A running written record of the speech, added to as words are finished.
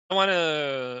I want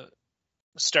to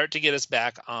start to get us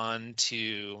back on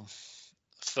to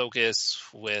focus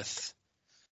with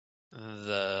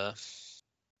the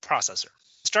processor.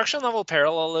 Instruction level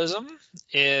parallelism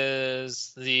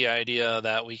is the idea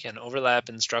that we can overlap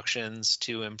instructions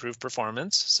to improve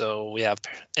performance. So we have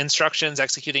instructions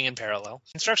executing in parallel.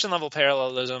 Instruction level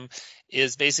parallelism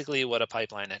is basically what a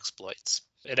pipeline exploits.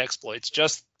 It exploits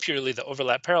just purely the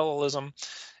overlap parallelism.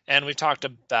 And we've talked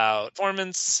about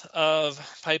performance of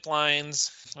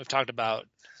pipelines. We've talked about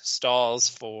stalls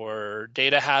for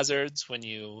data hazards when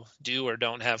you do or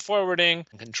don't have forwarding,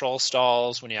 control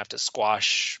stalls when you have to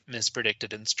squash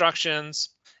mispredicted instructions.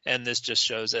 And this just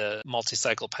shows a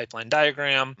multi-cycle pipeline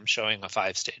diagram showing a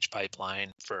 5-stage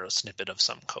pipeline for a snippet of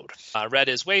some code. Red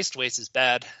is waste is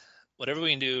bad. Whatever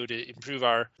we can do to improve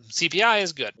our CPI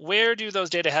is good. Where do those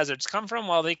data hazards come from?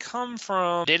 Well, they come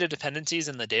from data dependencies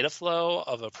in the data flow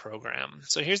of a program.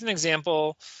 So here's an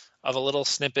example of a little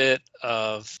snippet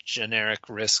of generic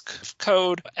risk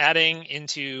code, adding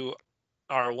into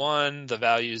R1 the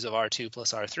values of R2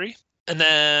 plus R3, and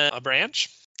then a branch,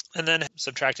 and then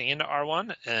subtracting into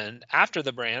R1, and after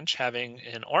the branch having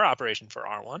an OR operation for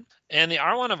R1. And the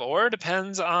R1 of OR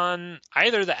depends on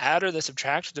either the add or the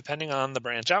subtract, depending on the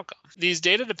branch outcome. These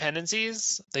data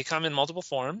dependencies, they come in multiple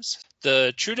forms.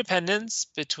 The true dependence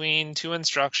between two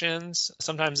instructions,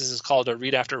 sometimes this is called a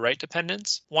read after write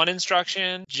dependence. One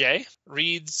instruction, J,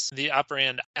 reads the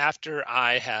operand after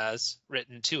I has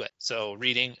written to it. So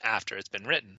reading after it's been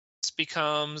written.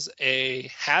 Becomes a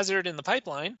hazard in the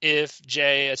pipeline if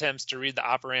J attempts to read the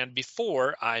operand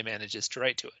before I manages to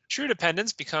write to it. True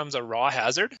dependence becomes a raw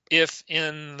hazard if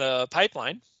in the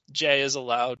pipeline J is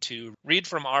allowed to read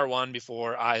from R1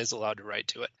 before I is allowed to write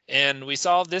to it. And we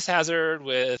solve this hazard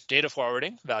with data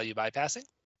forwarding, value bypassing,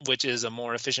 which is a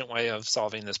more efficient way of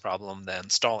solving this problem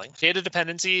than stalling. Data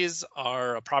dependencies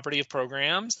are a property of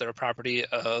programs. They're a property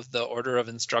of the order of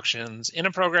instructions in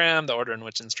a program, the order in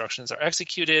which instructions are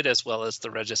executed, as well as the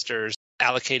registers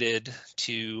allocated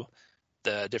to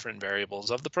the different variables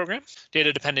of the program.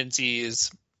 Data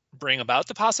dependencies bring about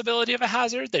the possibility of a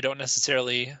hazard. They don't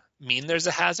necessarily mean there's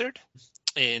a hazard.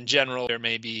 In general, there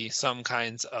may be some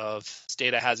kinds of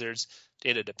data hazards,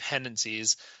 data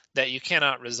dependencies, that you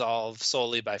cannot resolve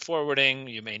solely by forwarding.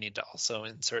 You may need to also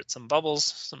insert some bubbles,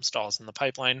 some stalls in the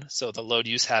pipeline. So the load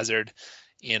use hazard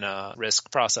in a RISC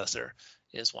processor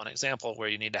is one example where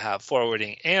you need to have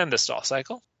forwarding and a stall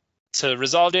cycle. To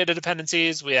resolve data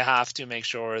dependencies, we have to make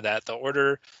sure that the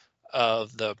order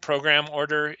of the program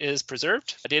order is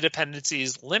preserved. Data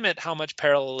dependencies limit how much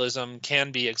parallelism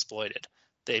can be exploited.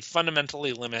 They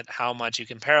fundamentally limit how much you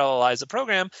can parallelize a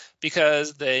program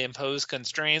because they impose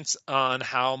constraints on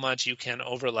how much you can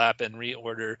overlap and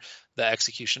reorder the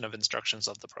execution of instructions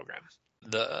of the program.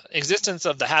 The existence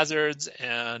of the hazards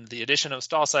and the addition of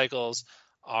stall cycles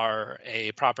are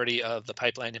a property of the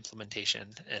pipeline implementation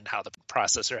and how the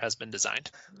processor has been designed.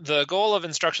 The goal of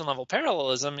instruction level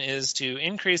parallelism is to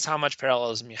increase how much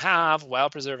parallelism you have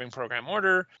while preserving program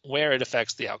order where it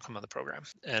affects the outcome of the program.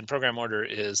 And program order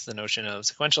is the notion of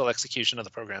sequential execution of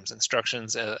the program's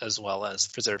instructions as well as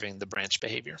preserving the branch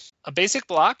behavior. A basic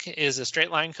block is a straight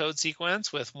line code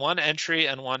sequence with one entry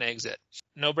and one exit.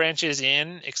 No branches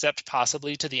in except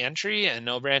possibly to the entry, and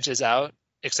no branches out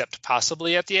except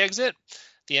possibly at the exit.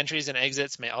 The entries and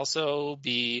exits may also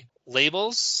be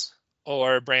labels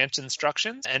or branch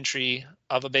instructions. Entry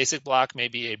of a basic block may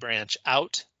be a branch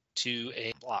out to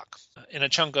a block. In a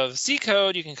chunk of C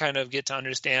code, you can kind of get to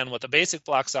understand what the basic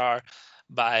blocks are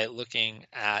by looking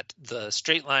at the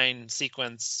straight line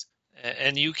sequence,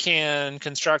 and you can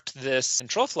construct this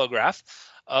control flow graph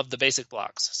of the basic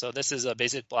blocks. So this is a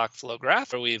basic block flow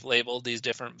graph where we've labeled these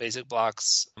different basic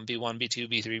blocks B1, B2,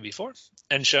 B3, B4,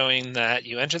 and showing that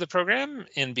you enter the program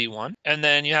in B1, and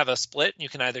then you have a split. You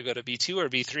can either go to B2 or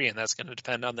B3, and that's going to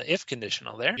depend on the if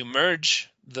conditional there. You merge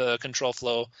the control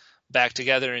flow back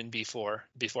together in B4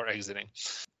 before exiting.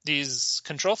 These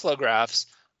control flow graphs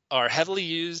are heavily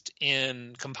used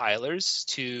in compilers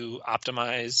to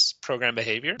optimize program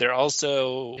behavior. They're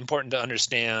also important to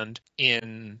understand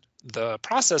in the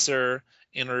processor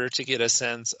in order to get a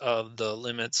sense of the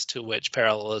limits to which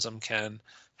parallelism can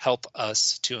help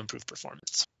us to improve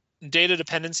performance. Data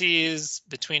dependencies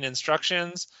between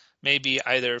instructions may be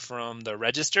either from the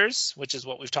registers, which is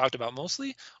what we've talked about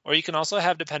mostly, or you can also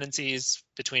have dependencies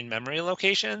between memory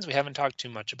locations. We haven't talked too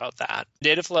much about that.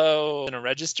 Data flow in a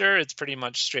register, it's pretty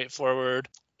much straightforward,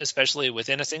 especially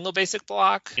within a single basic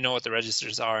block. You know what the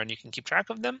registers are and you can keep track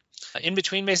of them. In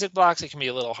between basic blocks, it can be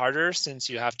a little harder since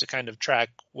you have to kind of track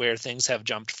where things have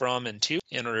jumped from and to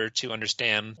in order to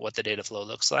understand what the data flow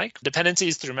looks like.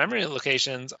 Dependencies through memory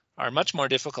locations are much more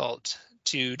difficult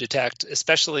to detect,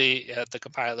 especially at the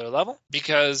compiler level,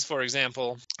 because, for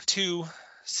example, two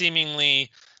seemingly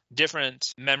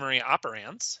different memory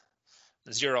operands,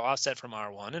 0 offset from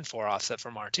R1 and 4 offset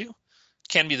from R2,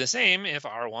 can be the same if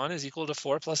R1 is equal to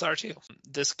 4 plus R2.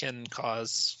 This can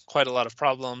cause quite a lot of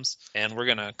problems, and we're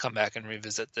going to come back and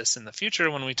revisit this in the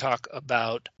future when we talk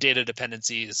about data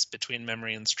dependencies between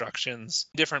memory instructions,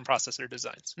 different processor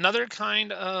designs. Another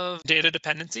kind of data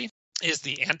dependency is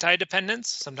the antidependence,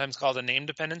 sometimes called a name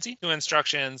dependency, two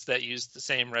instructions that use the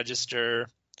same register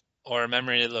or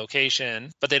memory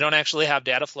location, but they don't actually have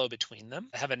data flow between them.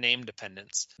 They have a name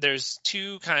dependence. There's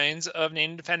two kinds of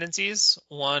name dependencies.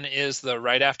 One is the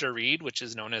write after read, which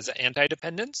is known as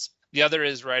antidependence. The other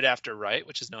is write after write,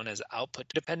 which is known as output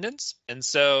dependence. And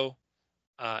so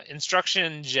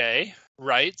instruction J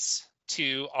writes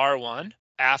to R1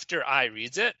 after I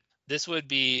reads it. This would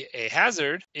be a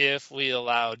hazard if we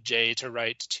allowed J to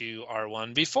write to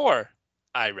R1 before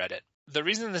I read it. The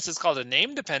reason this is called a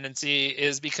name dependency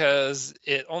is because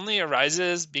it only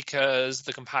arises because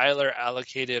the compiler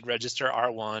allocated register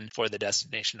R1 for the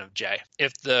destination of J.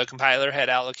 If the compiler had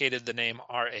allocated the name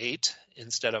R8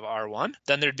 instead of R1,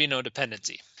 then there'd be no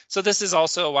dependency. So this is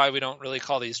also why we don't really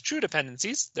call these true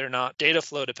dependencies. They're not data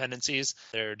flow dependencies.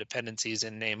 They're dependencies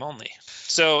in name only.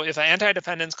 So if an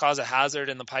antidependence causes a hazard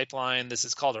in the pipeline, this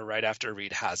is called a write after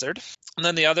read hazard. And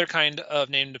then the other kind of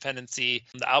name dependency,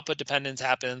 the output dependence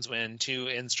happens when two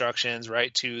instructions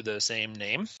write to the same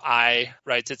name. I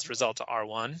writes its result to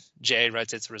R1, J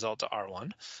writes its result to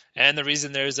R1. And the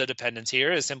reason there's a dependence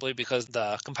here is simply because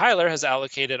the compiler has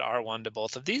allocated R1 to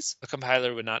both of these. The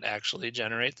compiler would not actually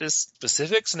generate this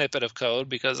specific snippet of code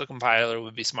because the compiler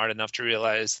would be smart enough to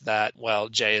realize that, well,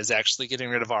 J is actually getting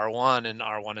rid of R1 and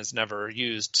R1 is never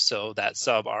used, so that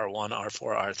sub R1,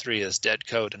 R4, R3 is dead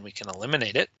code and we can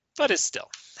eliminate it. But it still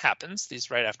happens.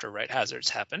 These write after write hazards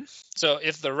happen. So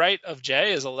if the write of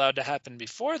J is allowed to happen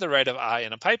before the write of I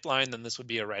in a pipeline, then this would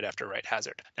be a write after write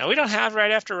hazard. Now, we don't have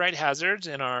write after write hazards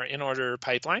in our in-order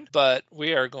pipeline, but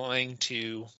we are going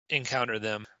to encounter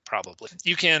them probably.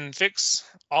 You can fix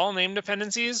all name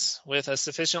dependencies with a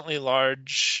sufficiently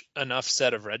large enough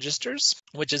set of registers,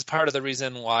 which is part of the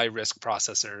reason why RISC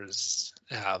processors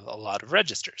have a lot of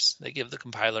registers. They give the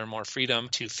compiler more freedom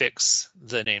to fix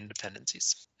the name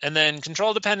dependencies. And then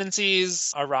control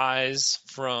dependencies arise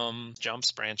from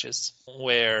jumps branches,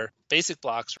 where basic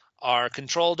blocks are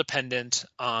control dependent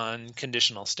on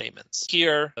conditional statements.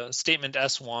 Here, statement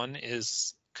S1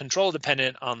 is control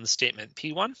dependent on the statement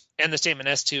P1, and the statement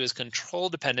S2 is control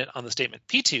dependent on the statement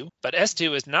P2, but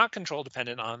S2 is not control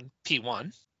dependent on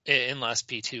P1 unless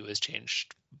P2 is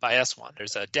changed by S1.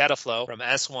 There's a data flow from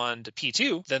S1 to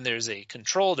P2, then there's a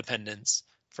control dependence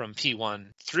from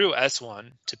P1 through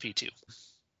S1 to P2.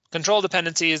 Control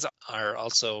dependencies are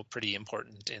also pretty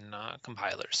important in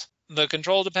compilers. The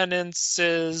control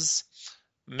dependencies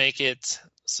make it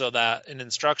so that an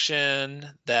instruction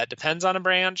that depends on a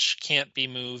branch can't be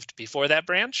moved before that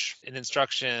branch. An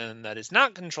instruction that is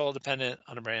not control dependent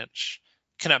on a branch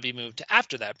cannot be moved to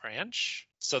after that branch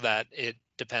so that it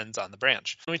depends on the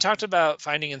branch. When we talked about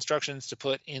finding instructions to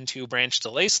put into branch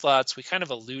delay slots, we kind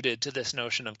of alluded to this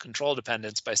notion of control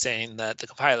dependence by saying that the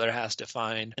compiler has to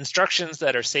find instructions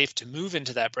that are safe to move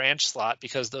into that branch slot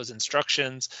because those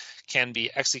instructions can be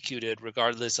executed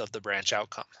regardless of the branch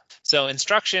outcome. So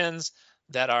instructions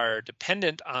that are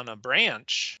dependent on a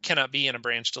branch cannot be in a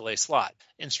branch delay slot.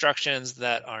 Instructions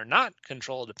that are not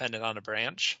control dependent on a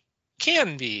branch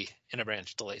can be in a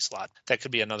branch delay slot. That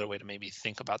could be another way to maybe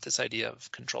think about this idea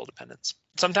of control dependence.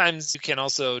 Sometimes you can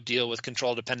also deal with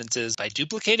control dependencies by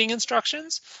duplicating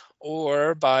instructions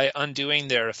or by undoing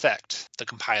their effect. The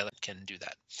compiler can do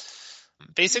that.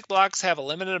 Basic blocks have a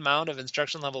limited amount of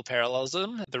instruction level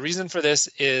parallelism. The reason for this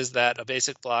is that a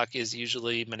basic block is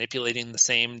usually manipulating the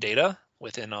same data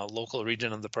within a local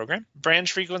region of the program.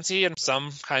 Branch frequency in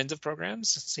some kinds of programs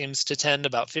seems to tend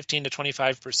about 15 to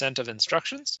 25% of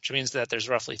instructions, which means that there's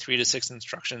roughly 3 to 6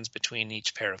 instructions between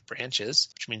each pair of branches,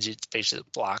 which means each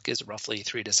basic block is roughly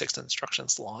 3 to 6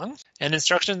 instructions long. And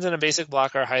instructions in a basic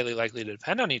block are highly likely to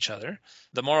depend on each other.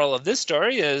 The moral of this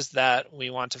story is that we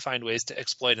want to find ways to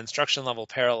exploit instruction level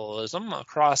parallelism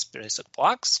across basic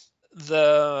blocks.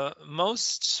 The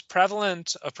most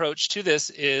prevalent approach to this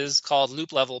is called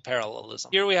loop level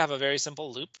parallelism. Here we have a very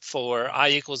simple loop. For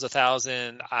I equals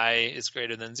 1,000, I is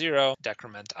greater than 0,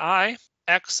 decrement I.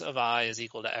 X of I is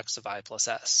equal to X of I plus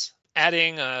S.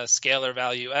 Adding a scalar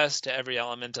value S to every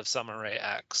element of some array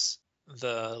X.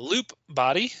 The loop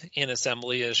body in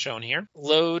assembly is shown here.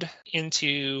 Load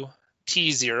into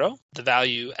T0, the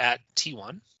value at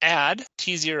T1. Add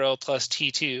T0 plus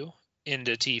T2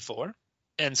 into T4.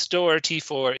 and store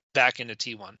T4 back into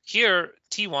T1. Here,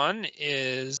 T1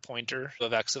 is pointer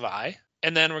of x of I,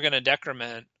 and then we're going to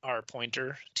decrement our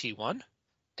pointer T1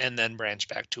 and then branch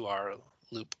back to our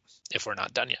loop if we're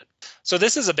not done yet. So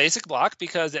this is a basic block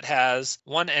because it has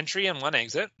one entry and one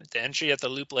exit, the entry at the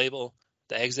loop label,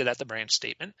 the exit at the branch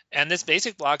statement. And this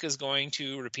basic block is going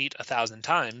to repeat 1,000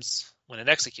 times when it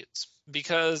executes.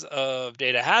 Because of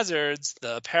data hazards,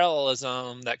 the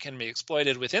parallelism that can be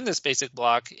exploited within this basic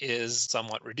block is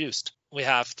somewhat reduced. We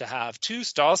have to have 2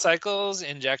 stall cycles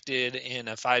injected in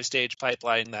a 5-stage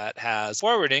pipeline that has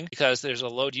forwarding because there's a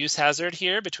load use hazard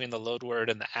here between the load word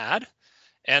and the add.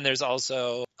 And there's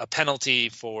also a penalty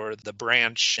for the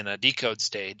branch in a decode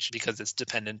stage because it's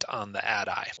dependent on the add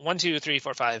I. 1, 2, 3,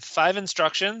 4, 5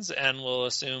 instructions, and we'll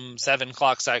assume 7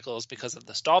 clock cycles because of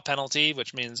the stall penalty,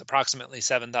 which means approximately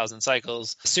 7,000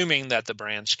 cycles, assuming that the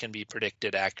branch can be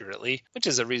predicted accurately, which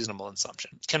is a reasonable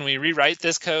assumption. Can we rewrite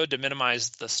this code to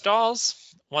minimize the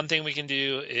stalls? One thing we can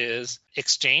do is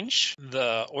exchange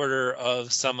the order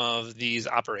of some of these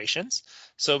operations.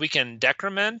 So we can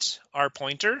decrement our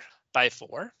pointer by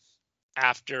 4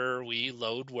 after we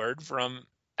load word from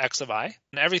x of I,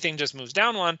 and everything just moves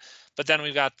down 1. But then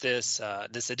we've got this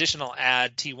additional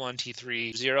add T1,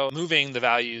 T3, 0, moving the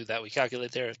value that we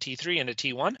calculate there of T3 into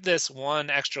T1. This one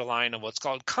extra line of what's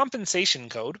called compensation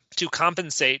code to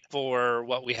compensate for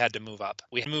what we had to move up.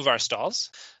 We move our stalls,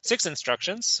 6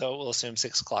 instructions, so we'll assume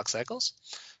 6 clock cycles.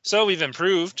 So we've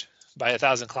improved by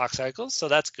 1,000 clock cycles, so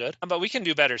that's good. But we can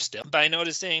do better still by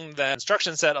noticing that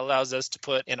instruction set allows us to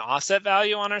put an offset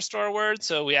value on our store word,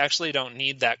 so we actually don't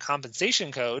need that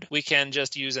compensation code. We can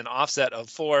just use an offset of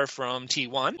 4 from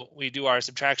T1. We do our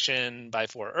subtraction by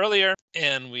 4 earlier,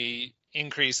 and we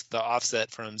increase the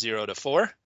offset from 0 to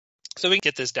 4. So we can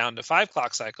get this down to 5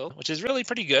 clock cycle, which is really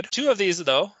pretty good. 2 of these,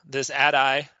 though, this add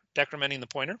I decrementing the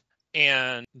pointer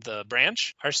and the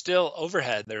branch, are still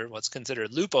overhead. They're what's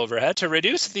considered loop overhead. To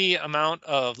reduce the amount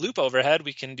of loop overhead,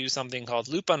 we can do something called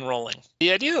loop unrolling.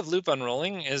 The idea of loop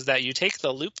unrolling is that you take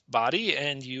the loop body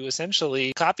and you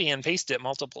essentially copy and paste it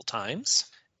multiple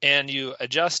times, and you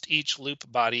adjust each loop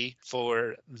body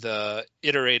for the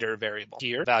iterator variable.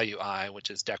 Here, value I, which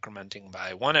is decrementing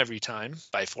by 1 every time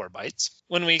by 4 bytes.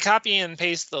 When we copy and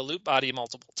paste the loop body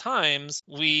multiple times,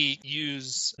 we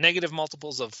use negative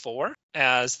multiples of 4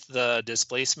 as the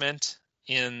displacement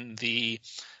in the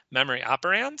memory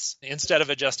operands instead of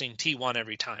adjusting T1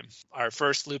 every time. Our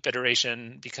first loop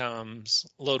iteration becomes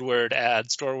load word,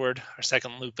 add, store word. Our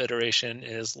second loop iteration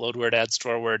is load word, add,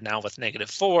 store word, now with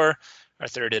 -4. Our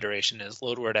third iteration is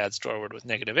load word, add, store word with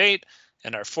 -8.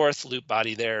 And our fourth loop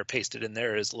body there, pasted in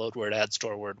there, is load word, add,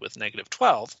 store word with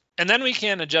 -12. And then we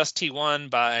can adjust T1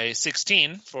 by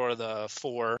 16 for the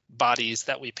 4 bodies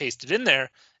that we pasted in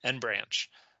there and branch.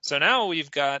 So now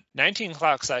we've got 19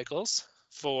 clock cycles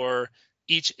for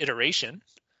each iteration,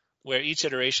 where each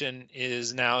iteration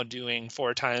is now doing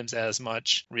 4 times as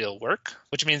much real work,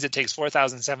 which means it takes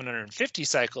 4,750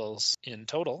 cycles in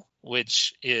total,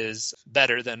 which is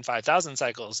better than 5,000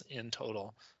 cycles in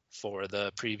total for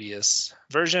the previous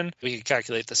version. We could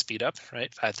calculate the speed up,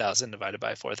 right? 5,000 divided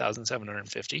by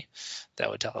 4,750. That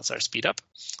would tell us our speed up.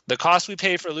 The cost we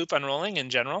pay for loop unrolling in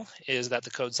general is that the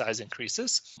code size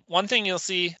increases. One thing you'll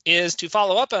see is to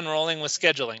follow up unrolling with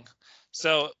scheduling.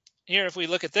 So here, if we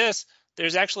look at this,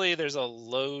 there's a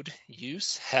load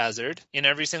use hazard in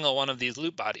every single one of these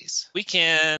loop bodies. We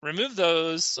can remove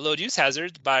those load use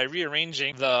hazards by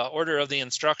rearranging the order of the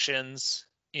instructions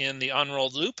in the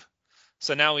unrolled loop.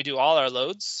 So now we do all our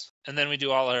loads, and then we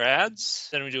do all our adds,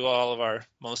 then we do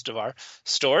most of our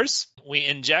stores. We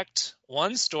inject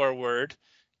one store word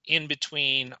in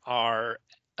between our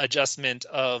adjustment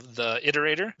of the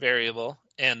iterator variable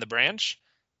and the branch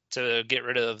to get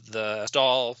rid of the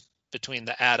stall between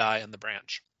the add I and the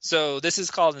branch. So this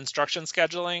is called instruction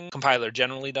scheduling. Compiler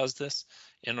generally does this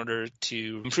in order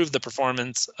to improve the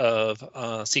performance of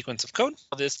a sequence of code.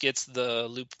 This gets the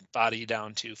loop body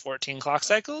down to 14 clock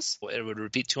cycles. It would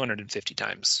repeat 250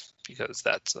 times because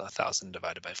that's 1,000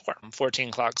 divided by 4.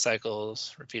 14 clock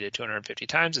cycles repeated 250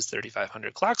 times is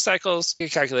 3,500 clock cycles. We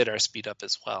can calculate our speed up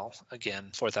as well.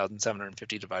 Again,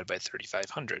 4,750 divided by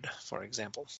 3,500, for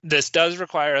example. This does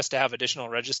require us to have additional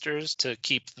registers to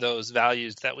keep those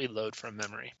values that we load from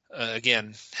memory.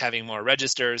 Again, having more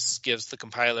registers gives the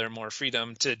compiler more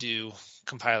freedom to do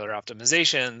compiler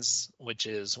optimizations, which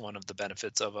is one of the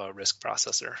benefits of a RISC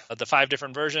processor. The 5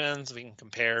 different versions, we can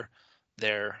compare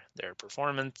their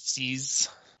performances.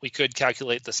 We could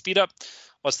calculate the speed up.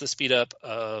 What's the speed up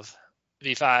of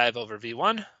V5 over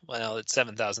V1? Well, it's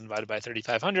 7,000 divided by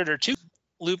 3,500, or 2.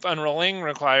 Loop unrolling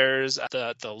requires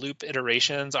that the loop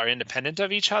iterations are independent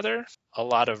of each other, a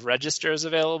lot of registers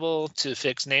available to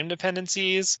fix name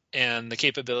dependencies, and the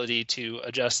capability to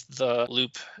adjust the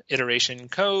loop iteration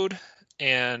code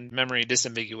and memory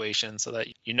disambiguation so that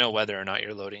you know whether or not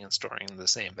you're loading and storing the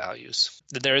same values.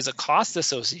 There is a cost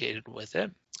associated with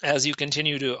it. As you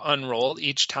continue to unroll,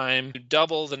 each time you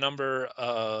double the number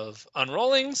of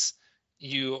unrollings,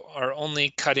 you are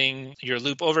only cutting your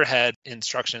loop overhead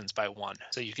instructions by 1.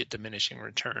 So you get diminishing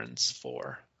returns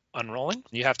for unrolling.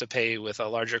 You have to pay with a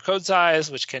larger code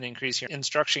size, which can increase your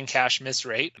instruction cache miss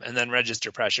rate, and then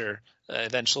register pressure.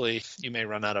 Eventually, you may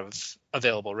run out of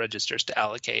available registers to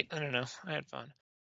allocate. I don't know. I had fun.